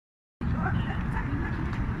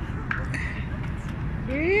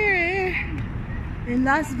We're here in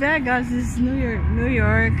Las Vegas. This is New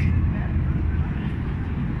York.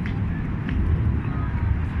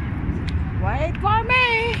 Wait for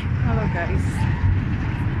me! Hello guys.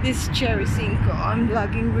 This is Cherry Cinco. I'm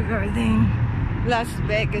vlogging regarding Las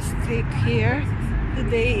Vegas trip here.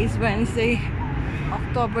 Today is Wednesday,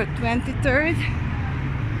 October 23rd.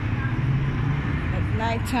 At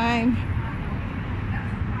night time.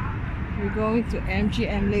 We're going to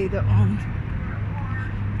MGM later on.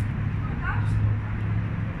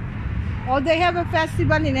 Oh, they have a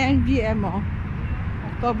festival in MGM,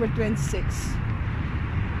 October 26th.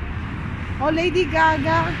 Oh, Lady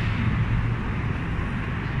Gaga.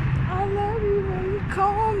 I love you when you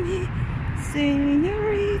call me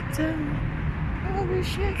Señorita. I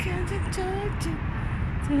wish I could touch you.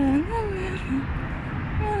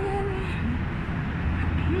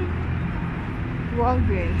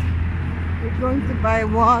 Walgreens. We're going to buy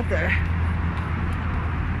water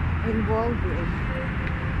in Walgreens.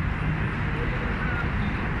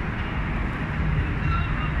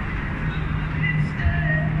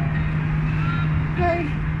 Okay.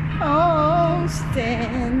 Oh,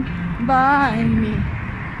 stand by me.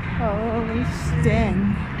 Oh,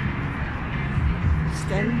 stand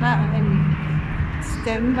by me.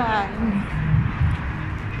 Stand by me.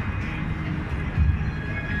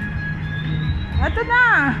 Ito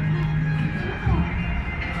na!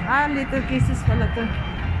 Little Kisses pala to.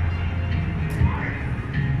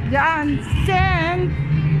 Diyan, stand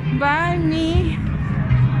by me.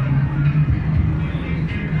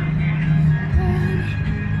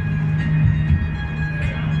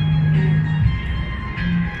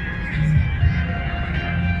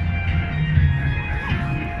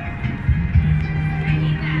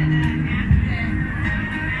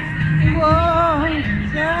 Whoa,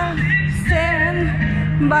 yeah, stand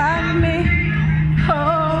by me.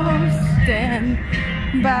 Oh, stand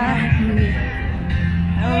by me.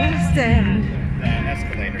 Oh, stand.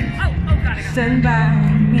 Stand by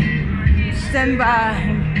me. Stand by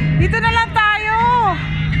me. Dito na lang tayo.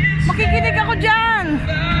 Makikinig ako dyan.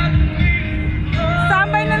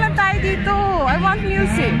 Tambay na lang tayo dito. I want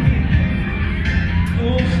music.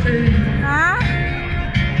 Ha?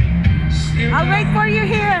 I'll wait for you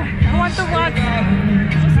here. I want to watch.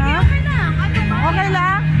 Ha? Okay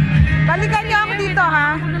lang? Balikan niyo ako dito,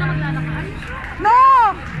 ha? No!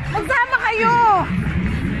 Magsama kayo!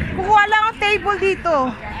 Kukuha lang ang table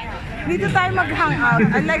dito. Dito tayo mag-hangout.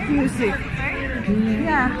 I like music.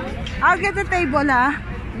 Yeah. I'll get the table, ha?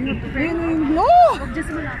 No!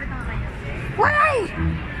 Why?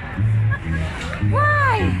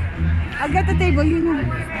 Why? I'll get the table. Yun yung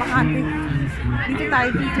bakante. Dito tayo.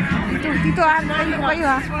 Dito, hantayin ko kayo,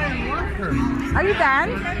 ha? Are you done?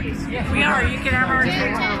 Yes, we are. You can have our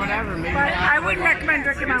table or whatever. Maybe. But I wouldn't recommend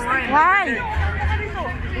drinking my wine. Why?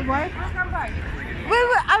 Why? Wait,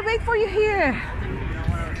 I'll wait for you here.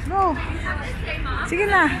 No. Sige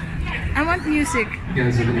na. I want music. You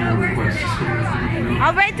guys have any more requests?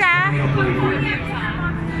 I'll wait, ha?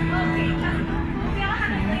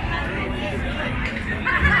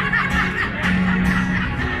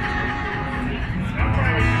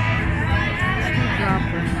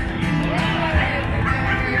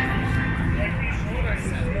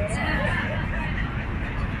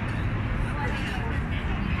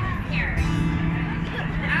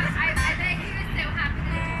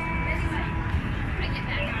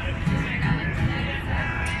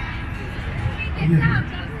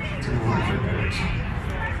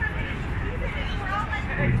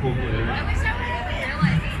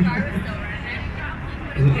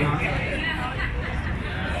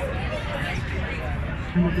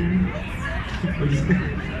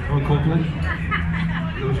 Oh, Coldplay?